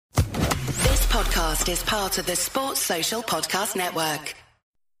podcast is part of the Sports Social Podcast Network.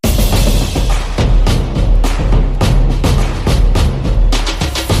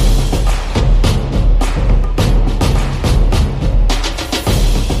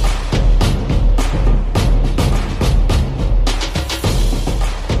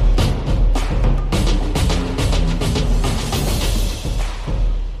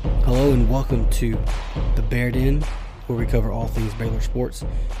 Hello and welcome to the Bear Den, where we cover all things Baylor sports.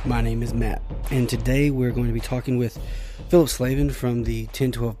 My name is Matt, and today we're going to be talking with Phillip Slavin from the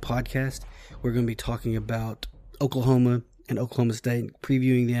 10-12 podcast. We're going to be talking about Oklahoma and Oklahoma State,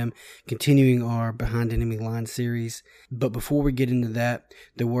 previewing them, continuing our Behind Enemy Line series. But before we get into that,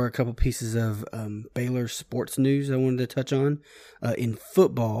 there were a couple pieces of Baylor sports news I wanted to touch on. In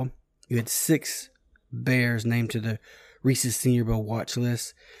football, you had 6 Bears named to the Reese's Senior Bowl watch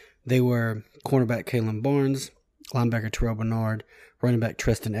list. They were cornerback Kalen Barnes, linebacker Terrell Bernard, running back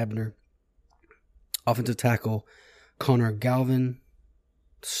Treston Ebner, offensive tackle Connor Galvin,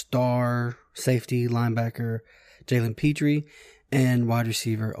 star safety linebacker Jalen Petrie, and wide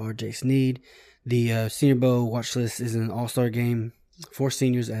receiver R.J. Sneed. The Senior Bowl watch list is an all-star game for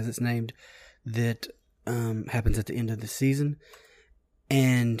seniors, as it's named, that happens at the end of the season.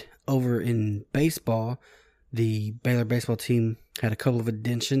 And over in baseball, the Baylor baseball team had a couple of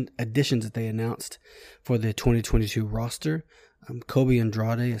additions that they announced for the 2022 roster. Kobe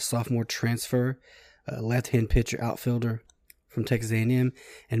Andrade, a sophomore transfer, a left-hand pitcher outfielder from Texas A&M,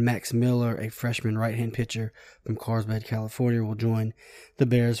 and Max Miller, a freshman right-hand pitcher from Carlsbad, California, will join the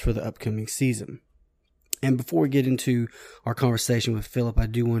Bears for the upcoming season. And before we get into our conversation with Phillip, I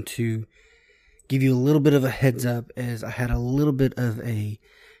do want to give you a little bit of a heads up, as I had a little bit of a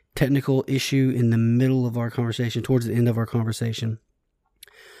technical issue in the middle of our conversation, towards the end of our conversation,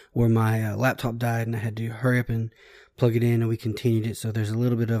 where my laptop died and I had to hurry up and plug it in, and we continued it. So there's a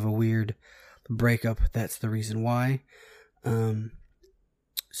little bit of a weird breakup. That's the reason why.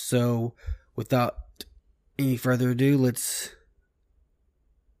 So without any further ado, let's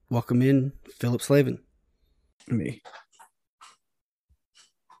welcome in Phillip Slavin. Me.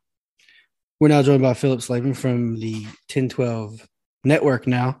 We're now joined by Phillip Slavin from the 10-12 network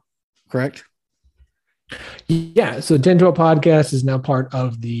now, correct? Yeah, so 10-12 podcast is now part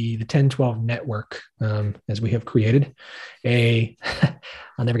of the 10-12 network, as we have created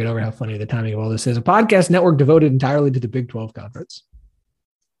I'll never get over how funny the timing of all this is, a podcast network devoted entirely to the Big 12 conference.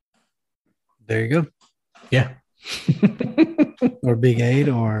 There you go. Yeah. Or Big 8,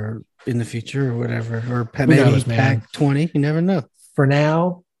 or in the future, or whatever, or maybe Pac-20, you never know. For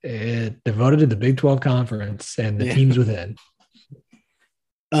now, devoted to the Big 12 conference and the teams within.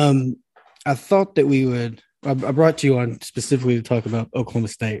 I thought that we would. I brought you on specifically to talk about Oklahoma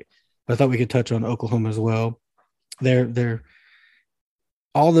State, but I thought we could touch on Oklahoma as well. They're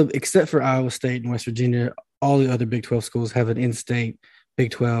all the, except for Iowa State and West Virginia, all the other Big 12 schools have an in-state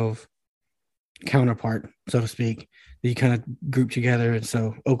Big 12 counterpart, so to speak, that you kind of group together, and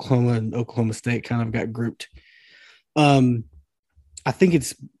so Oklahoma and Oklahoma State kind of got grouped. I think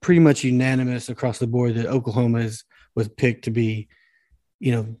it's pretty much unanimous across the board that Oklahoma was picked to be,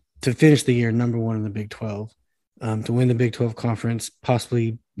 to finish the year number 1 in the Big 12, to win the Big 12 conference,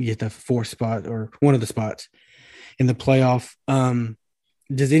 possibly get the 4th spot or one of the spots in the playoff.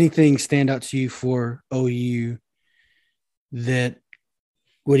 Does anything stand out to you for OU that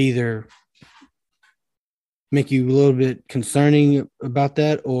would either make you a little bit concerning about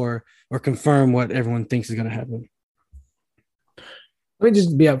that, or confirm what everyone thinks is going to happen? Let me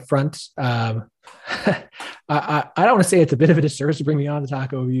just be upfront. I don't want to say it's a bit of a disservice to bring me on to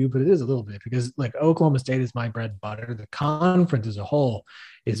talk OU, but it is a little bit, because like Oklahoma State is my bread and butter. The conference as a whole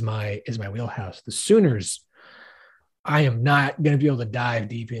is my wheelhouse. The Sooners, I am not going to be able to dive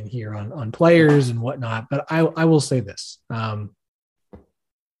deep in here on players and whatnot, but I will say this.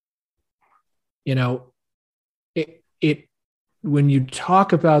 When you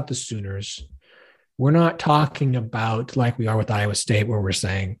talk about the Sooners, we're not talking about like we are with Iowa State, where we're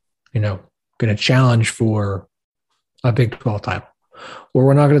saying, going to challenge for a Big 12 title. Or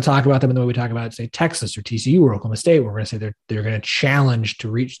we're not going to talk about them in the way we talk about, say, Texas or TCU or Oklahoma State, where we're going to say they're going to challenge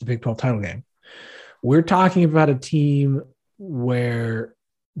to reach the Big 12 title game. We're talking about a team where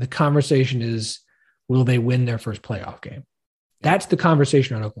the conversation is, will they win their first playoff game? That's the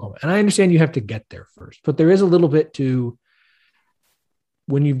conversation on Oklahoma. And I understand you have to get there first, but there is a little bit to,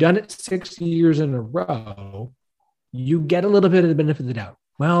 when you've done it 6 years in a row, you get a little bit of the benefit of the doubt.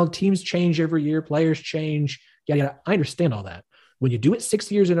 Well, teams change every year, players change. Yeah, I understand all that. When you do it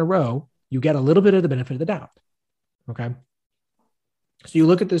 6 years in a row, you get a little bit of the benefit of the doubt. Okay. So you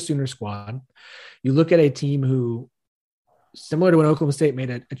look at the Sooner squad, you look at a team who similar to when Oklahoma State made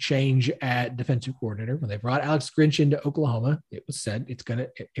a change at defensive coordinator, when they brought Alex Grinch into Oklahoma, it was said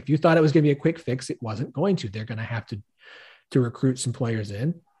if you thought it was going to be a quick fix, it wasn't going to. They're going to have to recruit some players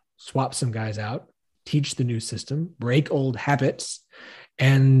in, swap some guys out, teach the new system, break old habits.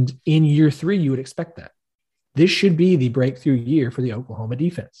 And in year 3, you would expect that. This should be the breakthrough year for the Oklahoma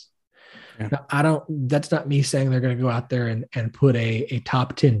defense. Yeah. Now, that's not me saying they're going to go out there and put a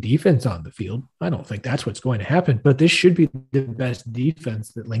top 10 defense on the field. I don't think that's what's going to happen, but this should be the best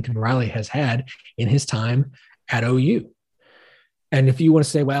defense that Lincoln Riley has had in his time at OU. And if you want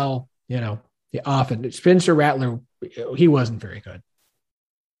to say, well, the offense, Spencer Rattler, he wasn't very good.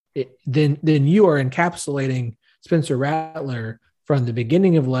 Then you are encapsulating Spencer Rattler from the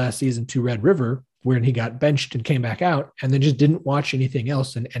beginning of last season to Red River, when he got benched and came back out, and then just didn't watch anything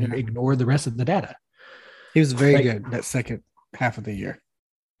else and ignored the rest of the data. He was very good that second half of the year.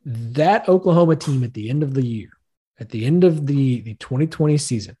 That Oklahoma team at the end of the year, at the end of the 2020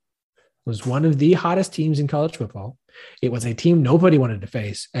 season, was one of the hottest teams in college football. It was a team nobody wanted to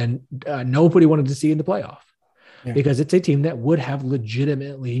face and nobody wanted to see in the playoff because it's a team that would have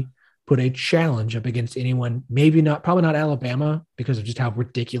legitimately put a challenge up against anyone, probably not Alabama because of just how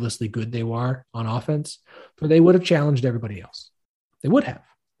ridiculously good they were on offense, but they would have challenged everybody else. They would have.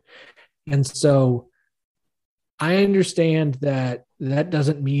 And so I understand that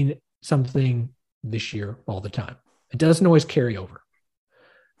doesn't mean something this year all the time. It doesn't always carry over.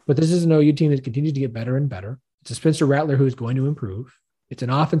 But this is an OU team that continues to get better and better. It's a Spencer Rattler who is going to improve. It's an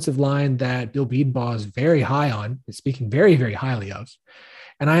offensive line that Bill Bedenbaugh is very high on, is speaking very, very highly of.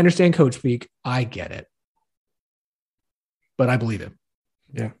 And I understand coach speak. I get it. But I believe him.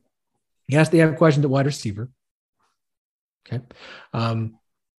 Yeah. Yes, they have questions at wide receiver. Okay. That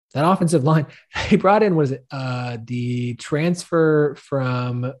offensive line, they brought in, the transfer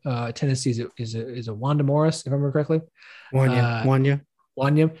from Tennessee is a Wanda Morris, if I remember correctly?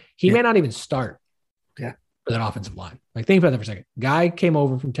 Wanya. He may not even start for that offensive line. Like, think about that for a second. Guy came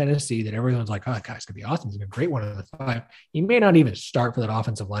over from Tennessee that everyone's like, oh, that guy's going to be awesome. He's going to be a great one of the 5. He may not even start for that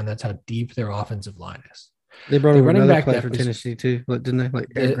offensive line. That's how deep their offensive line is. They brought over another player from Tennessee too, didn't they? Like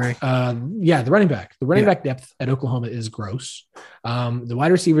Eric Gray. The running back. The running back depth at Oklahoma is gross. The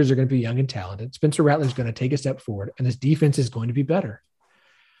wide receivers are going to be young and talented. Spencer Rattler is going to take a step forward, and this defense is going to be better.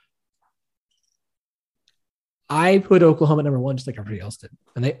 I put Oklahoma number 1 just like everybody else did,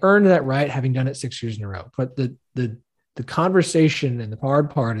 and they earned that right, having done it 6 years in a row. But the conversation and the hard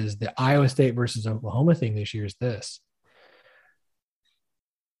part is the Iowa State versus Oklahoma thing this year is this.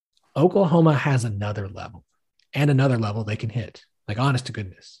 Oklahoma has another level they can hit, like, honest to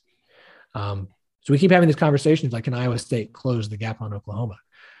goodness. So we keep having these conversations like, can Iowa State close the gap on Oklahoma?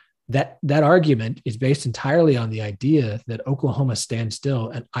 That argument is based entirely on the idea that Oklahoma stands still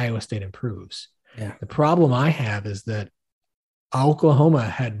and Iowa State improves. Yeah. The problem I have is that Oklahoma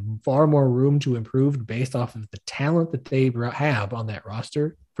had far more room to improve based off of the talent that they have on that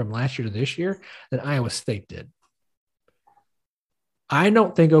roster from last year to this year than Iowa State did. I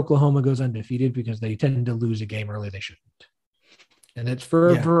don't think Oklahoma goes undefeated because they tend to lose a game early they shouldn't. And it's for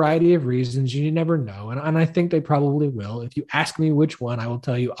a variety of reasons. You never know. And I think they probably will. If you ask me which one, I will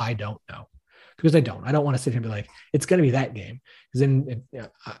tell you I don't know. Because I don't want to sit here and be like, it's going to be that game. Because then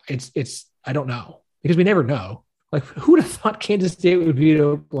I don't know. Because we never know. Like, who would have thought Kansas State would beat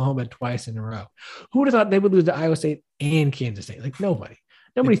Oklahoma twice in a row? Who would have thought they would lose to Iowa State and Kansas State? Like, nobody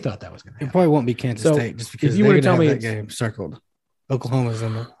thought that was going to happen. It probably won't be Kansas State just because they're going to have that game circled. Oklahoma's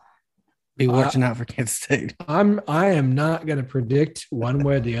going to be watching out for Kansas State. I am not going to predict one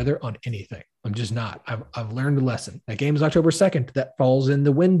way or the other on anything. I'm just not. I've learned a lesson. That game is October 2nd. That falls in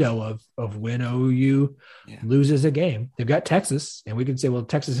the window of when OU loses a game. They've got Texas, and we can say, well,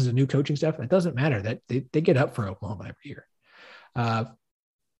 Texas has a new coaching staff. It doesn't matter. That they get up for Oklahoma every year.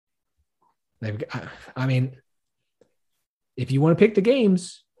 If you want to pick the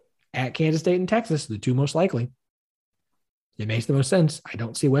games at Kansas State and Texas, the 2 most likely, it makes the most sense. I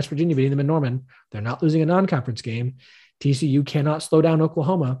don't see West Virginia beating them in Norman. They're not losing a non-conference game. TCU cannot slow down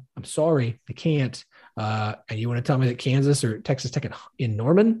Oklahoma. I'm sorry, they can't. And you want to tell me that Kansas or Texas Tech in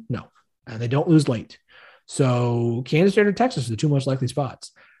Norman? No, they don't lose late. So Kansas State or Texas are the 2 most likely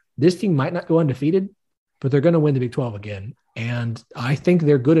spots. This team might not go undefeated, but they're going to win the Big 12 again. And I think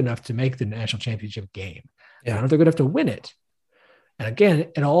they're good enough to make the national championship game. I don't know if they're good enough to win it. And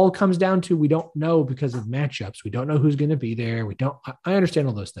again, it all comes down to we don't know because of matchups. We don't know who's going to be there. I understand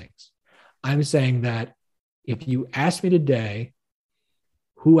all those things. I'm saying that if you asked me today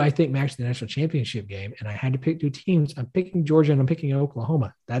who I think matched the national championship game and I had to pick 2 teams, I'm picking Georgia and I'm picking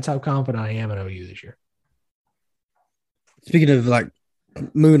Oklahoma. That's how confident I am in OU this year. Speaking of, like,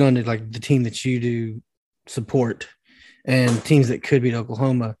 moving on to, like, the team that you do support, and teams that could beat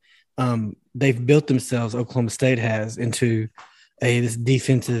Oklahoma, they've built themselves, Oklahoma State has, into this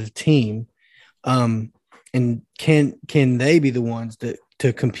defensive team. And can they be the ones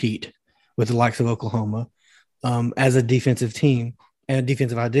to compete with the likes of Oklahoma as a defensive team and a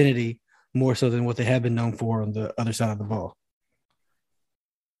defensive identity more so than what they have been known for on the other side of the ball?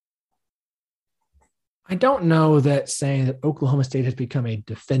 I don't know that saying that Oklahoma State has become a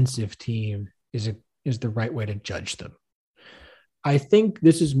defensive team is the right way to judge them. I think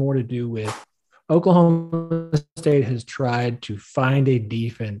this is more to do with Oklahoma State has tried to find a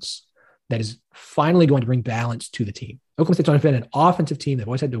defense that is finally going to bring balance to the team. Oklahoma State's always been an offensive team. They've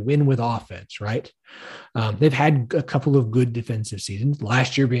always had to win with offense, right? They've had a couple of good defensive seasons,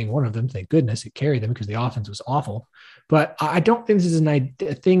 last year being one of them. Thank goodness it carried them because the offense was awful. But I don't think this is a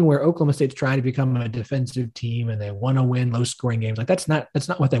thing where Oklahoma State's trying to become a defensive team and they want to win low-scoring games. Like that's not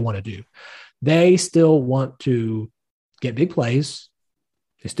what they want to do. They still want to get big plays.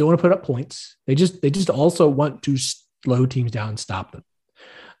 They still want to put up points. They just also want to slow teams down and stop them.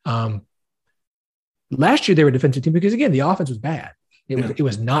 Last year they were a defensive team because, again, the offense was bad. It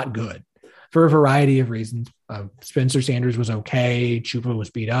was not good for a variety of reasons. Spencer Sanders was okay. Chupa was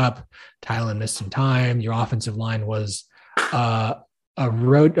beat up. Tylen missed some time. Your offensive line was a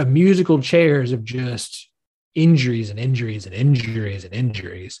musical chairs of just injuries and injuries and injuries and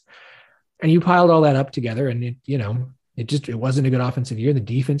injuries. And you piled all that up together, and it wasn't a good offensive year. The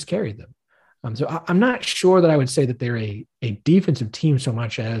defense carried them. So I'm not sure that I would say that they're a defensive team so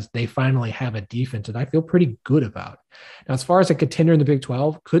much as they finally have a defense that I feel pretty good about. Now, as far as a contender in the Big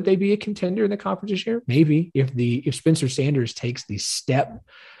 12, could they be a contender in the conference this year? Maybe if Spencer Sanders takes the step.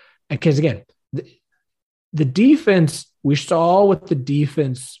 Because again, the defense, we saw what the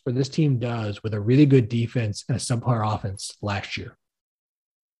defense for this team does with a really good defense and a subpar offense last year.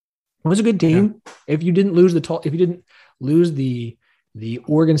 It was a good team. Yeah. If you didn't lose the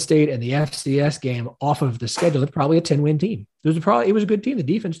Oregon State and the FCS game off of the schedule, it's probably a 10-win team. It was a good team. The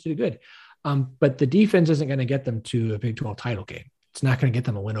defense did good. But the defense isn't going to get them to a Big 12 title game. It's not going to get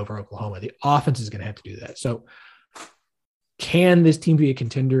them a win over Oklahoma. The offense is going to have to do that. So can this team be a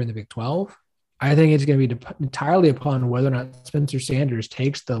contender in the Big 12? I think it's going to be entirely upon whether or not Spencer Sanders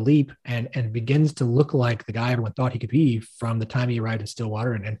takes the leap and begins to look like the guy everyone thought he could be from the time he arrived in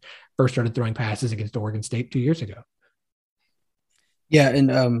Stillwater and first started throwing passes against Oregon State 2 years ago. Yeah,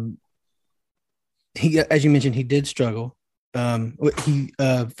 and he, as you mentioned, he did struggle.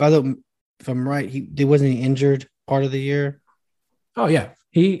 If I'm right, he wasn't injured part of the year. Oh yeah,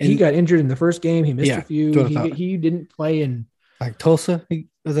 he got injured in the first game. He missed a few. He didn't play in like Tulsa.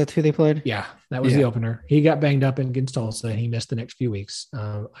 Was that who they played? Yeah, that was the opener. He got banged up against Tulsa, and he missed the next few weeks.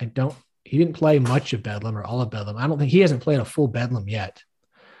 He didn't play much of Bedlam or all of Bedlam. I don't think he hasn't played a full Bedlam yet.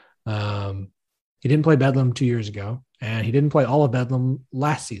 He didn't play Bedlam 2 years ago, and he didn't play all of Bedlam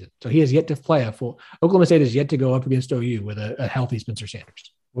last season. So he has yet to play a full. Oklahoma State has yet to go up against OU with a healthy Spencer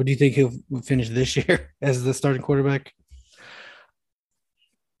Sanders. What do you think he'll finish this year as the starting quarterback?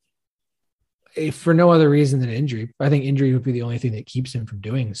 For no other reason than injury. I think injury would be the only thing that keeps him from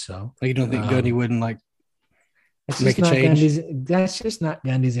doing so. Like you don't think Gundy wouldn't make a change? That's just not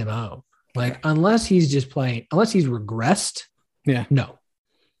Gundy's MO. Unless he's regressed. Yeah. No.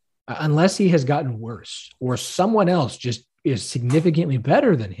 Unless he has gotten worse or someone else just is significantly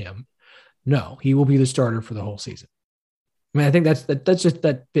better than him, no, he will be the starter for the whole season. I mean, I think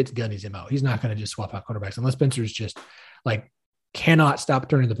that fits Gundy's MO. He's not going to just swap out quarterbacks unless Spencer's just cannot stop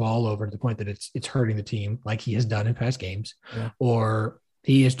turning the ball over to the point that it's hurting the team like he has done in past games, or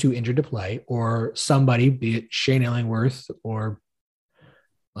he is too injured to play, or somebody, be it Shane Illingworth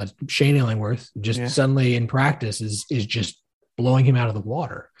just suddenly in practice is just blowing him out of the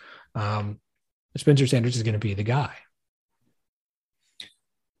water. Spencer Sanders is going to be the guy.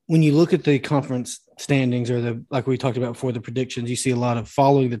 When you look at the conference standings or like we talked about before, the predictions, you see a lot of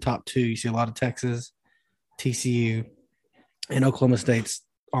following the top two. You see a lot of Texas, TCU, and Oklahoma State's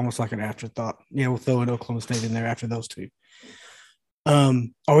almost like an afterthought. Yeah, we'll throw in Oklahoma State in there after those two. Are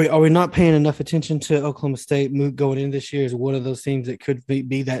we not paying enough attention to Oklahoma State going into this year as one of those teams that could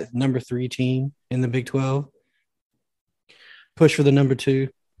be that number 3 team in the Big 12? Push for the number 2.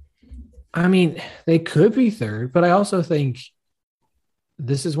 I mean, they could be third, but I also think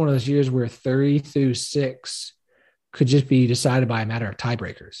this is one of those years where 3 through 6 could just be decided by a matter of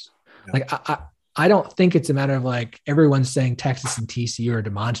tiebreakers. Yeah. I don't think it's a matter of everyone's saying Texas and TCU are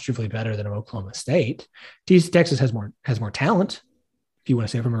demonstrably better than Oklahoma State. Texas has more talent, if you want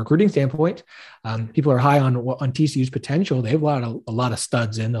to say from a recruiting standpoint. People are high on TCU's potential. They've allowed a lot of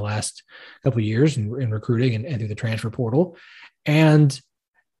studs in the last couple of years in recruiting and through the transfer portal. And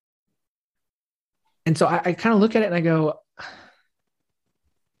And so I kind of look at it and I go,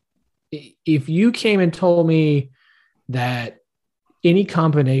 if you came and told me that any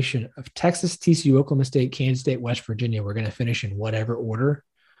combination of Texas, TCU, Oklahoma State, Kansas State, West Virginia, we're going to finish in whatever order,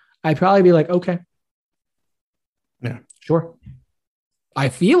 I'd probably be like, okay. Yeah, sure. I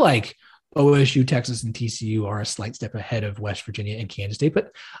feel like OSU, Texas, and TCU are a slight step ahead of West Virginia and Kansas State.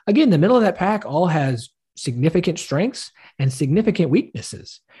 But again, the middle of that pack all has significant strengths and significant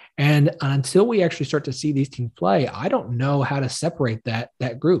weaknesses. And until we actually start to see these teams play, I don't know how to separate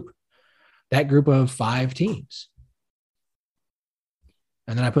that group of 5 teams.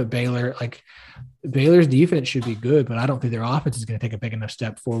 And then I put Baylor. Like, Baylor's defense should be good, but I don't think their offense is going to take a big enough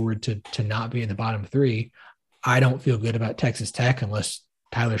step forward to not be in the bottom 3. I don't feel good about Texas Tech unless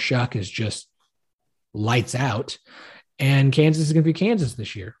Tyler Shuck is just lights out. And Kansas is going to be Kansas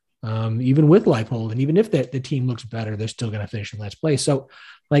this year. Even with Leipold, and even if the team looks better, they're still going to finish in last place. So,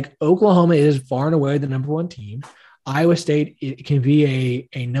 like, Oklahoma is far and away the number 1 team. Iowa State, it can be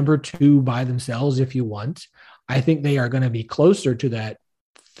a number 2 by themselves if you want. I think they are going to be closer to that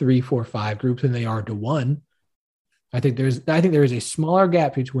 3, 4, 5 group than they are to 1. I think there is a smaller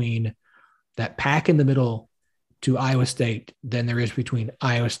gap between that pack in the middle to Iowa State than there is between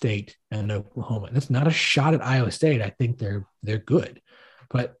Iowa State and Oklahoma. That's not a shot at Iowa State. I think they're good,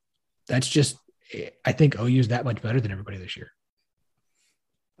 but that's just, I think OU is that much better than everybody this year.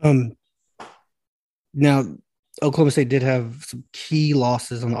 Now, Oklahoma State did have some key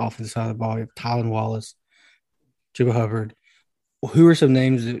losses on the offensive side of the ball. You have Tylen Wallace, Chuba Hubbard. Who are some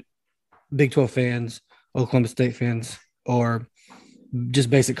names that Big 12 fans, Oklahoma State fans, or just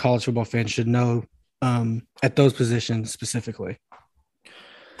basic college football fans should know at those positions specifically?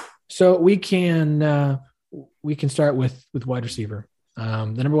 So we can start with wide receiver. The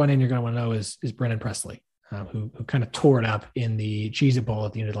number 1 name you're going to want to know is Brennan Presley, who kind of tore it up in the Cheez-It Bowl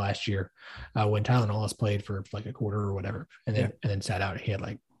at the end of last year when Tylen Wallace played for like a quarter or whatever, and then sat out. He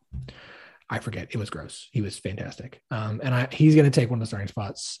had I forget. It was gross. He was fantastic. He's going to take one of the starting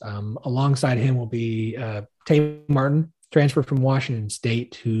spots. Alongside him will be Tay Martin, transfer from Washington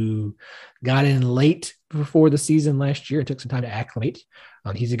State, who got in late before the season last year and took some time to acclimate.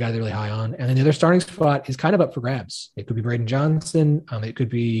 He's a guy they're really high on. And then the other starting spot is kind of up for grabs. It could be Braden Johnson. It could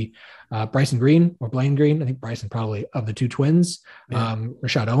be Bryson Green or Blaine Green. I think Bryson probably of the 2 twins. Yeah.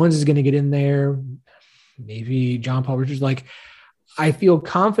 Rashad Owens is going to get in there. Maybe John Paul Richards. I feel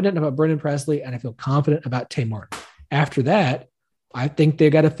confident about Brennan Presley, and I feel confident about Tay Martin. After that, I think they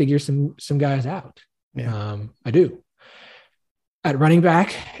got to figure some guys out. Yeah. I do. At running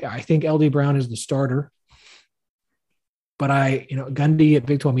back, I think LD Brown is the starter. But Gundy at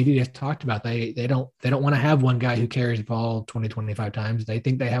Big 12 Media has talked about they don't want to have one guy who carries the ball 20, 25 times. They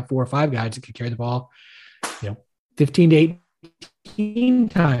think they have 4 or 5 guys that can carry the ball, 15 to 18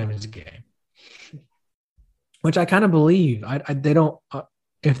 times a game. Which I kind of believe. They don't.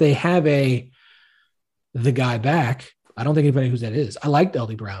 If they have the guy back, I don't think anybody who that is. I liked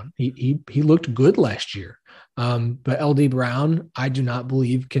LD Brown. He looked good last year. But LD Brown, I do not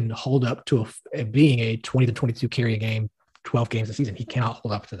believe can hold up to being a 20 to 22 carry a game, 12 games a season. He cannot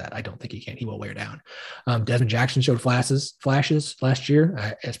hold up to that. I don't think he can. He will wear down. Desmond Jackson showed flashes last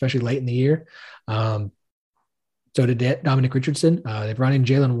year, especially late in the year. So did Dominic Richardson. They brought in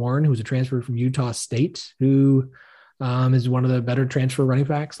Jalen Warren, who's a transfer from Utah State, who is one of the better transfer running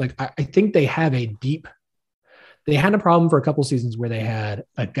backs. I think they have they had a problem for a couple seasons where they had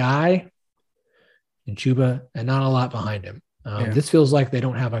a guy in Chuba and not a lot behind him. This feels like they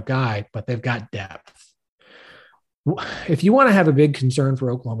don't have a guy, but they've got depth. If you want to have a big concern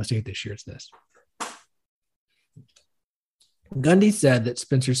for Oklahoma State this year, it's this. Gundy said that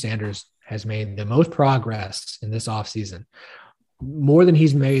Spencer Sanders has made the most progress in this offseason, more than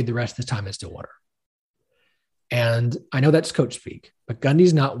he's made the rest of the time at Stillwater. And I know that's coach speak, but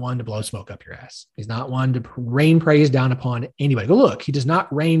Gundy's not one to blow smoke up your ass. He's not one to rain praise down upon anybody. Go look, he does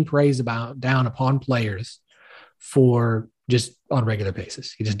not rain praise down upon players for just on a regular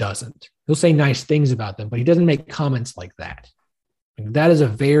basis. He just doesn't. He'll say nice things about them, but he doesn't make comments like that. That is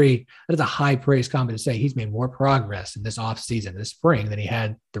a high praise comment to say he's made more progress in this offseason, this spring, than he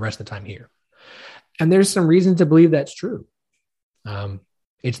had the rest of the time here. And there's some reason to believe that's true.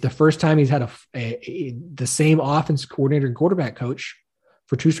 It's the first time he's had the same offensive coordinator and quarterback coach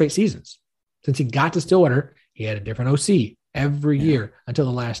for 2 straight seasons. Since he got to Stillwater, he had a different OC every year until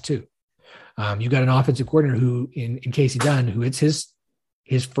the last 2. You got an offensive coordinator who, in Casey Dunn, who it's his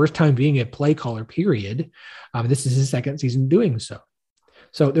first time being a play caller, period. This is his second season doing so.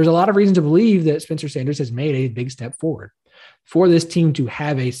 So there's a lot of reason to believe that Spencer Sanders has made a big step forward for this team to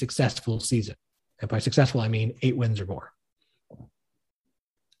have a successful season. And by successful, I mean 8 wins or more.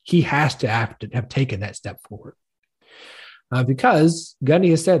 he has to have taken that step forward. Because Gundy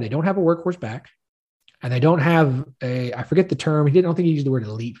has said they don't have a workhorse back, and they don't have I forget the term. I don't think he used the word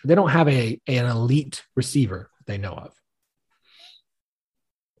elite. They don't have an elite receiver that they know of.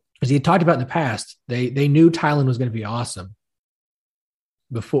 As he had talked about in the past, they knew Tylen was going to be awesome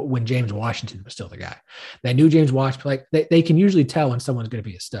before, when James Washington was still the guy. They knew James Washington, like they can usually tell when someone's going to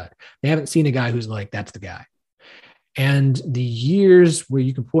be a stud. They haven't seen a guy who's like, that's the guy. And the years where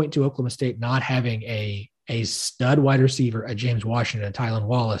you can point to Oklahoma State not having a stud wide receiver, a James Washington, a Tylen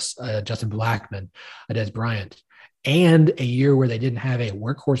Wallace, a Justin Blackmon, a Des Bryant, and a year where they didn't have a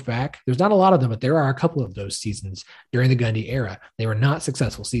workhorse back. There's not a lot of them, but there are a couple of those seasons during the Gundy era. They were not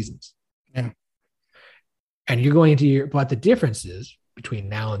successful seasons. Yeah. And you're going into but the difference is between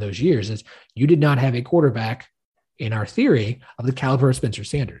now and those years is you did not have a quarterback in our theory of the caliber of Spencer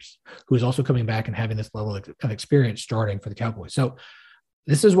Sanders, who is also coming back and having this level of experience starting for the Cowboys. So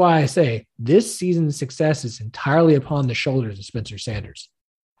this is why I say this season's success is entirely upon the shoulders of Spencer Sanders.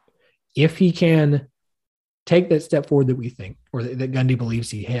 If he can take that step forward that we think, or that Gundy believes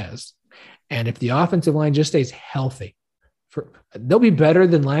he has, and if the offensive line just stays healthy, they'll be better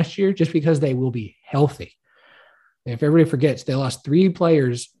than last year just because they will be healthy. And if everybody forgets, they lost three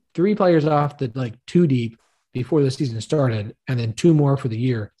players off the two deep before the season started, and then two more for the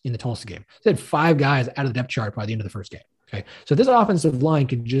year in the Tulsa game. They had 5 guys out of the depth chart by the end of the first game. Okay. So this offensive line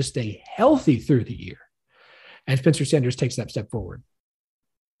can just stay healthy through the year, and Spencer Sanders takes that step forward.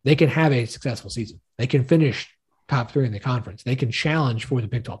 They can have a successful season. They can finish top 3 in the conference. They can challenge for the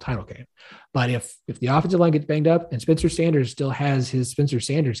Big 12 title game. But if the offensive line gets banged up and Spencer Sanders still has his Spencer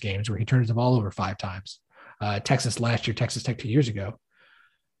Sanders games where he turns the ball over 5 times, Texas last year, Texas Tech 2 years ago,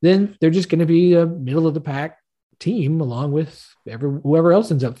 then they're just going to be a middle of the pack team along with whoever else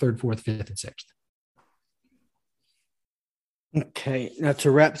ends up 3rd, 4th, 5th, and 6th. Okay. Now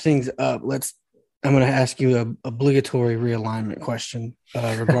to wrap things up, I'm going to ask you an obligatory realignment question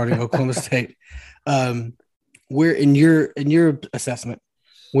regarding Oklahoma State. Where in your assessment,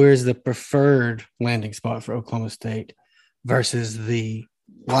 where is the preferred landing spot for Oklahoma State versus the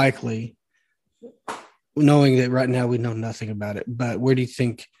likely, knowing that right now we know nothing about it, but how do you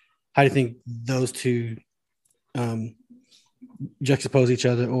think those two juxtapose each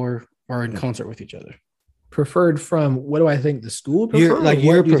other or are in concert with each other? Preferred from what do I think the school would prefer?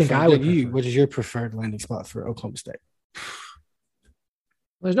 What is your preferred landing spot for Oklahoma State?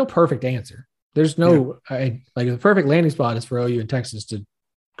 There's no perfect answer. There's no the perfect landing spot is for OU and Texas to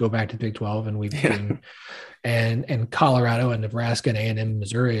go back to the Big 12, and we've been, and Colorado and Nebraska and A&M and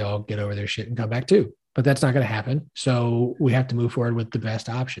Missouri all get over their shit and come back too. But that's not going to happen. So we have to move forward with the best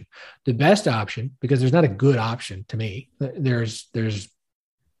option. The best option, because there's not a good option to me. There's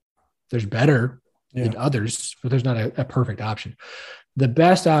better than others, but there's not a perfect option. The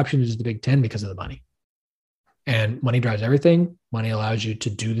best option is the Big Ten because of the money. And money drives everything. Money allows you to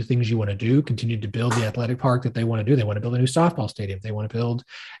do the things you want to do, continue to build the athletic park that they want to do. They want to build a new softball stadium. They want to build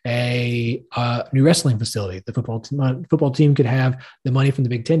a new wrestling facility. The football team could have the money from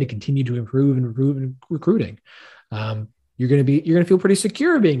the Big Ten to continue to improve in recruiting. You're going to feel pretty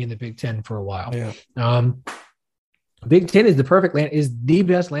secure being in the Big Ten for a while. Yeah. Big Ten is the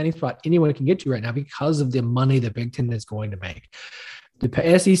best landing spot anyone can get to right now because of the money the Big Ten is going to make.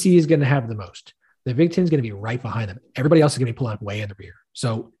 The SEC is going to have the most. The Big Ten is going to be right behind them. Everybody else is going to be pulling up way in the rear.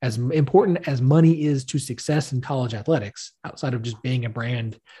 So as important as money is to success in college athletics, outside of just being a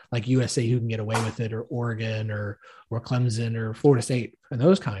brand like USA who can get away with it, or Oregon or Clemson or Florida State and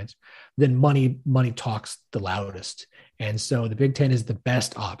those kinds, then money talks the loudest. And so the Big Ten is the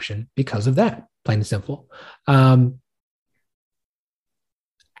best option because of that, plain and simple.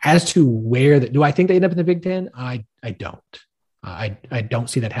 As to do I think they end up in the Big Ten? I don't. I don't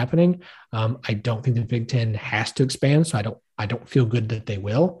see that happening. I don't think the Big Ten has to expand, so I don't feel good that they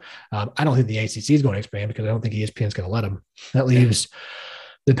will. I don't think the ACC is going to expand because I don't think ESPN is going to let them. That leaves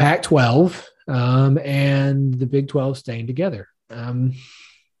the Pac-12 and the Big 12 staying together. I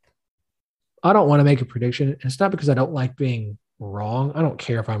don't want to make a prediction. It's not because I don't like being wrong. I don't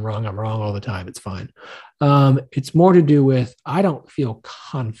care if I'm wrong. I'm wrong all the time. It's fine. It's more to do with I don't feel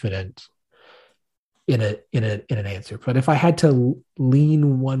confident in an answer. But if I had to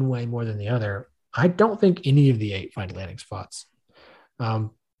lean one way more than the other, I don't think any of the 8 find landing spots. But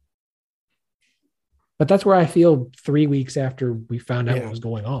that's where I feel 3 weeks after we found out what was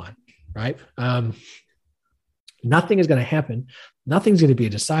going on, right? Nothing is going to happen. Nothing's going to be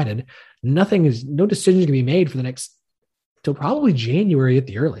decided. No decision is going to be made for the next till probably January at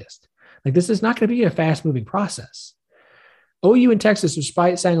the earliest. Like, this is not going to be a fast moving process. OU and Texas,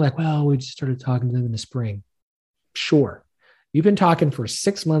 despite saying we just started talking to them in the spring. Sure. You've been talking for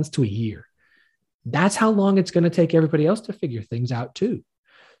 6 months to a year. That's how long it's going to take everybody else to figure things out too.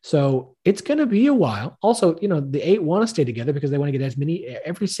 So it's going to be a while. Also, the 8 want to stay together because they want to get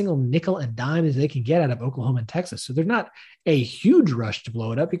every single nickel and dime as they can get out of Oklahoma and Texas. So there's not a huge rush to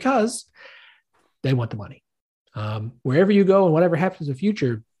blow it up because they want the money. Wherever you go and whatever happens in the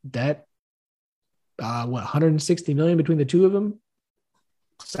future, that $160 million between the two of them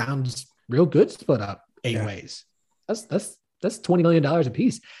sounds real good split up 8 ways. That's $20 million a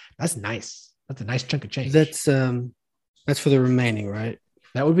piece. That's nice. That's a nice chunk of change. That's for the remaining, right?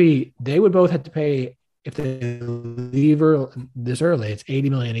 That would be, they would both have to pay, if they leave this early, it's $80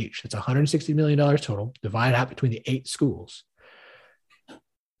 million each. It's $160 million total, divided out between the 8 schools.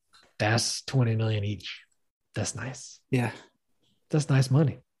 That's $20 million each. That's nice. Yeah. That's nice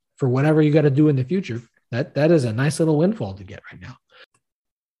money for whatever you got to do in the future. That is a nice little windfall to get right now.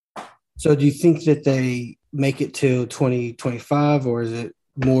 So do you think that they make it till 2025, or is it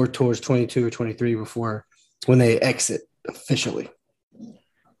more towards 22 or 23 before when they exit officially?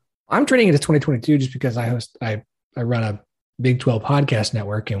 I'm treating it as 2022 just because I run a Big 12 podcast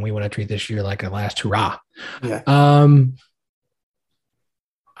network, and we want to treat this year like a last hurrah. Yeah.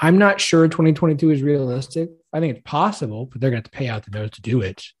 I'm not sure 2022 is realistic. I think it's possible, but they're going to have to pay out the nose to do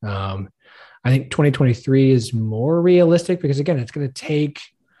it. I think 2023 is more realistic because, again, it's going to take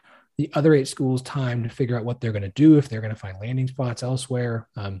the other 8 schools time to figure out what they're going to do, if they're going to find landing spots elsewhere.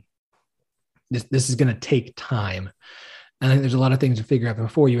 This is going to take time. And I think there's a lot of things to figure out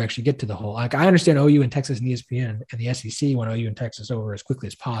before you actually get to the whole. Like, I understand OU and Texas and ESPN and the SEC want OU and Texas over as quickly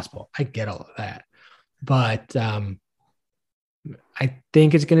as possible. I get all of that. But I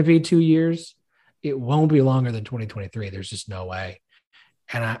think it's going to be 2 years. It won't be longer than 2023. There's just no way.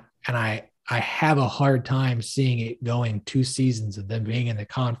 And I have a hard time seeing it going 2 seasons of them being in the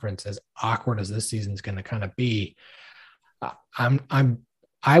conference as awkward as this season is going to kind of be.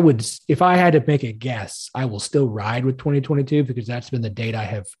 I would, if I had to make a guess, I will still ride with 2022 because that's been the date I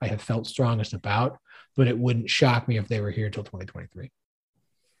have felt strongest about, but it wouldn't shock me if they were here until 2023.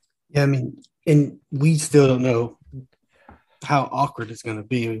 Yeah. I mean, and we still don't know how awkward it's going to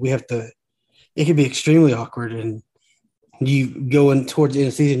be. It could be extremely awkward, and you go in towards the end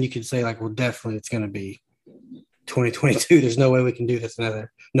of the season, you could say like, well, definitely it's going to be 2022. There's no way we can do this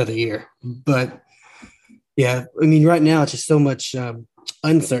another year. But yeah, I mean, right now it's just so much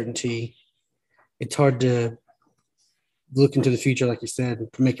uncertainty. It's hard to look into the future, like you said, and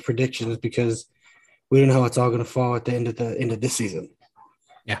make predictions because we don't know how it's all going to fall at the end of this season.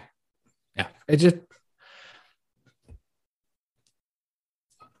 Yeah. It's just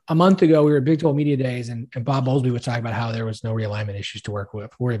a month ago, we were at Big 12 Media Days, and Bob Bowlesby was talking about how there was no realignment issues to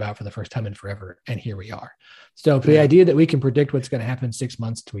worry about for the first time in forever, and here we are. So for the idea that we can predict what's going to happen 6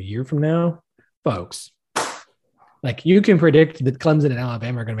 months to a year from now, folks, like, you can predict that Clemson and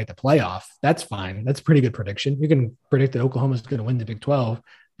Alabama are going to make the playoff. That's fine. That's a pretty good prediction. You can predict that Oklahoma is going to win the Big 12.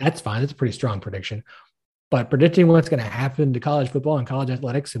 That's fine. That's a pretty strong prediction. But predicting what's going to happen to college football and college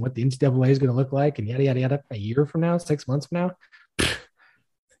athletics and what the NCAA is going to look like and yada, yada, yada, a year from now, 6 months from now,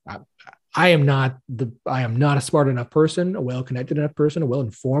 I am not a smart enough person, a well-connected enough person, a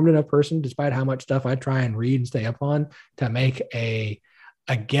well-informed enough person, despite how much stuff I try and read and stay up on, to make a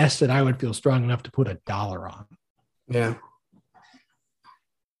guess that I would feel strong enough to put a dollar on. Yeah.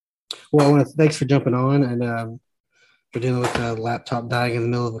 Well, thanks for jumping on, and for dealing with a laptop dying in the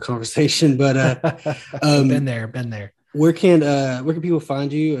middle of a conversation. But been there. Where can people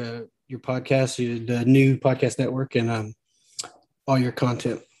find you? Your podcast, the new podcast network, and all your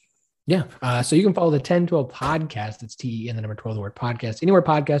content. Yeah. So you can follow the 1012 podcast. It's TEN, the number 12, the word podcast, anywhere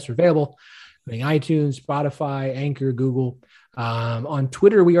podcasts are available, including iTunes, Spotify, Anchor, Google. On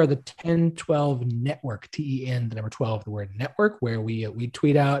Twitter, we are the 1012 Network, TEN, the number 12, the word network, where we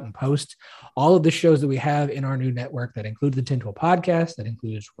tweet out and post all of the shows that we have in our new network. That includes the 1012 podcast. That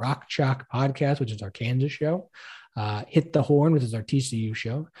includes Rock Chalk podcast, which is our Kansas show. Hit the Horn, which is our TCU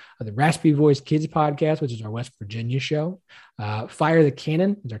show. The Raspy Voice Kids podcast, which is our West Virginia show. Fire the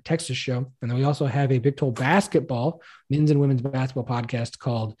Cannon is our Texas show. And then we also have a Big 12 basketball, men's and women's basketball podcast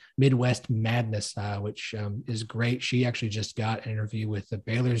called Midwest Madness, which is great. She actually just got an interview with the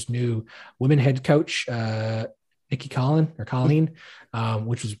Baylor's new women head coach, Nikki Colleen,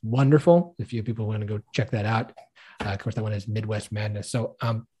 which was wonderful. If you people want to go check that out. Of course, that one is Midwest Madness. So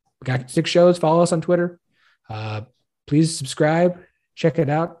we got 6 shows. Follow us on Twitter. Please subscribe, check it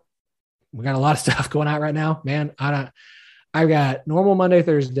out. We got a lot of stuff going out right now, man. I've got normal Monday,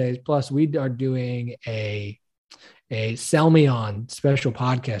 Thursdays. Plus we are doing a Sell Me On special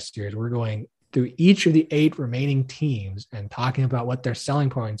podcast series. We're going through each of the 8 remaining teams and talking about what their selling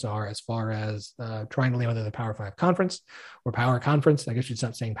points are as far as trying to land whether the Power 5 conference or Power Conference. I guess you'd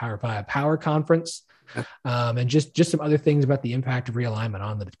stop saying Power 5, Power Conference. And just some other things about the impact of realignment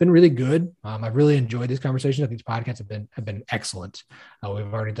on that. It's been really good. I've really enjoyed these conversations. I think these podcasts have been excellent.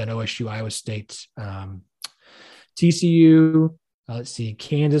 We've already done OSU, Iowa State, TCU. Let's see,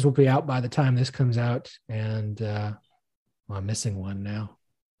 Kansas will be out by the time this comes out, and I'm missing one now.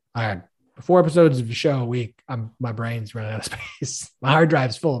 I had 4 episodes of the show a week. My brain's running out of space. My hard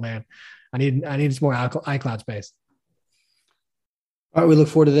drive's full, man. I need some more iCloud space. All right, we look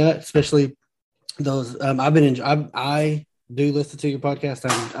forward to that, especially those. I do listen to your podcast.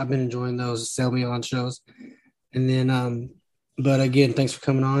 I've been enjoying those Sell Me On shows, and then but again, thanks for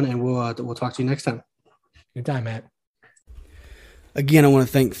coming on, and we'll talk to you next time. Good time, Matt. Again, I want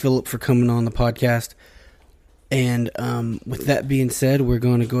to thank Phillip for coming on the podcast. And with that being said, we're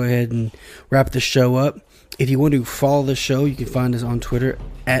going to go ahead and wrap the show up. If you want to follow the show, you can find us on Twitter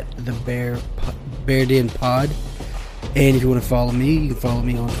at the Bear Den Pod. And if you want to follow me, you can follow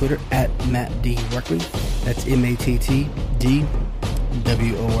me on Twitter at Matt D. Workman. That's MattDWorkman.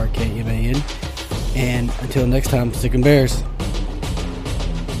 And until next time, stick 'em Bears.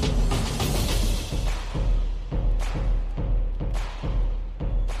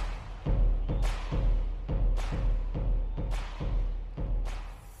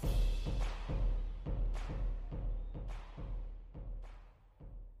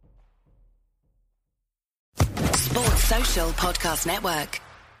 Sports Social Podcast Network.